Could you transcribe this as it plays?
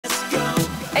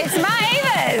It's Matt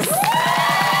Avers.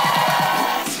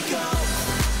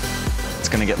 It's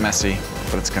gonna get messy,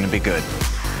 but it's gonna be good.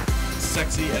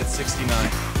 Sexy at 69.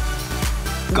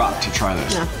 Got to try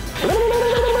this. No.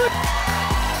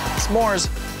 S'mores.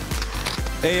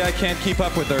 A, I can't keep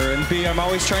up with her, and B, I'm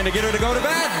always trying to get her to go to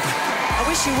bed. I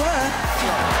wish you were.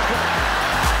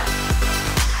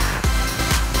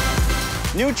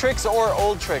 New tricks or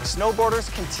old tricks,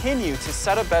 snowboarders continue to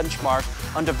set a benchmark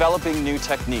on developing new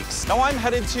techniques. Now I'm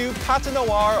headed to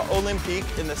Patinoire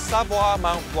Olympique in the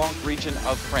Savoie-Mont Blanc region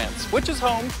of France, which is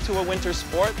home to a winter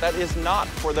sport that is not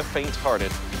for the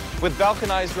faint-hearted. With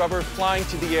vulcanized rubber flying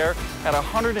to the air at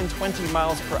 120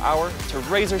 miles per hour to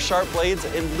razor-sharp blades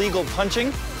and legal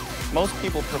punching, most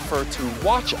people prefer to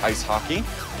watch ice hockey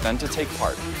than to take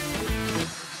part.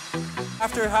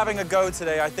 After having a go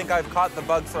today, I think I've caught the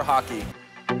bug for hockey.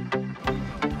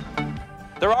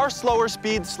 There are slower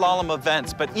speed slalom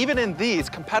events, but even in these,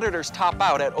 competitors top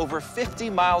out at over 50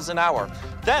 miles an hour.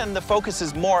 Then the focus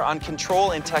is more on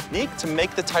control and technique to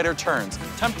make the tighter turns.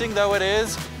 Tempting though it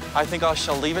is, I think I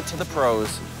shall leave it to the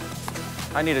pros.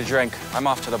 I need a drink. I'm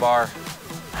off to the bar.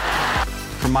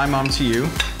 From my mom to you,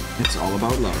 it's all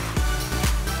about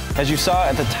love. As you saw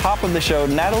at the top of the show,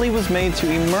 Natalie was made to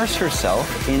immerse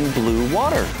herself in blue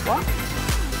water. What?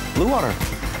 Blue water.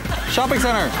 Shopping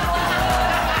center.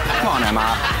 Come on,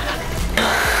 Emma.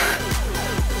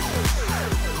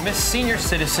 Miss Senior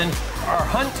Citizen, our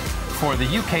hunt for the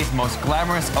UK's most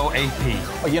glamorous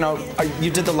OAP. You know,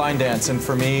 you did the line dance, and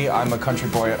for me, I'm a country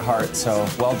boy at heart, so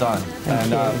well done.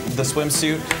 And the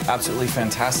swimsuit, absolutely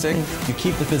fantastic. You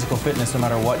keep the physical fitness no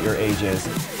matter what your age is.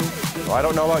 Well, I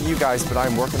don't know about you guys, but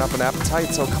I'm working up an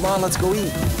appetite, so come on, let's go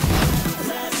eat.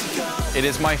 It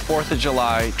is my 4th of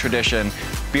July tradition,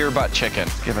 beer butt chicken.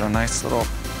 Give it a nice little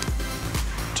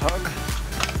tug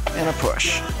and a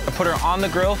push. I put her on the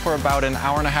grill for about an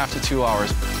hour and a half to 2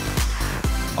 hours.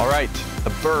 All right,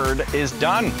 the bird is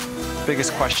done.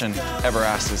 Biggest question ever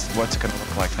asked is, what's it gonna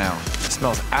look like now? It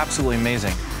smells absolutely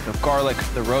amazing. The garlic,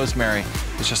 the rosemary,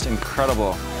 it's just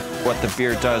incredible what the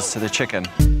beer does to the chicken.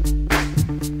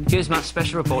 Here's Matt's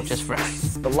special report just for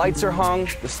us. The lights are hung,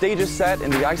 the stage is set,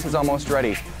 and the ice is almost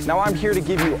ready. Now I'm here to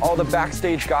give you all the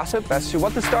backstage gossip as to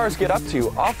what the stars get up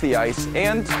to off the ice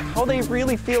and how they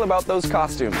really feel about those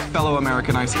costumes. Fellow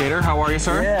American ice skater, how are you,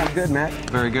 sir? Yeah, I'm good, Matt.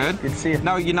 Very good. Good to see you.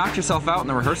 Now, you knocked yourself out in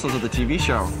the rehearsals of the TV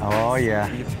show. Oh, yeah.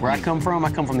 Where I come from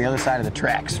the other side of the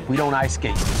tracks. We don't ice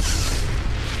skate.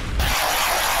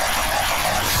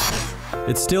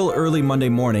 It's still early Monday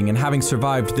morning, and having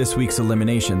survived this week's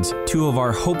eliminations, 2 of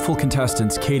our hopeful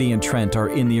contestants, Katie and Trent, are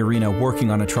in the arena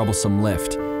working on a troublesome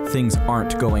lift. Things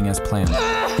aren't going as planned.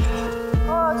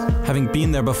 Having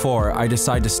been there before, I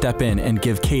decide to step in and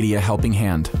give Katie a helping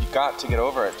hand. You got to get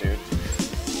over it, dude.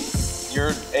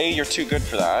 You're too good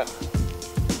for that.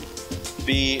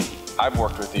 B, I've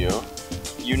worked with you.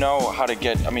 You know how to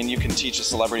get, I mean, you can teach a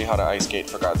celebrity how to ice skate,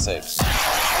 for God's sakes.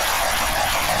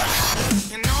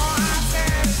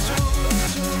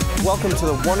 Welcome to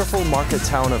the wonderful market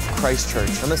town of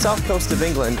Christchurch on the south coast of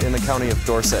England in the county of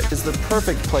Dorset. It's the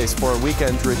perfect place for a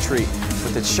weekend retreat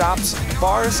with its shops,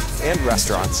 bars, and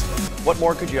restaurants. What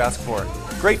more could you ask for?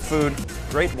 Great food,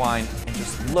 great wine, and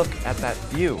just look at that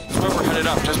view. That's where we're headed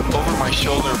up, just over my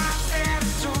shoulder.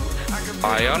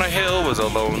 High on a hill was a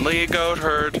lonely goat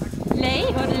herd.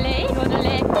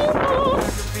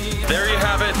 There you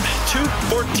have it, 2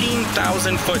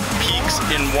 14,000-foot peaks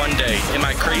in one day. Am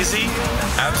I crazy?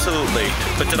 Absolutely.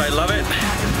 But did I love it?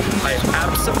 I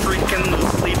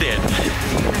abso-freaking-lutely did.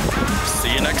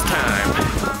 See you next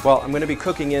time. Well, I'm going to be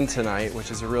cooking in tonight,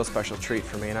 which is a real special treat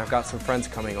for me, and I've got some friends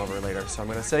coming over later, so I'm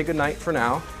going to say goodnight for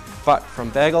now. But from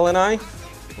Bagel and I,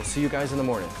 we'll see you guys in the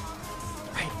morning.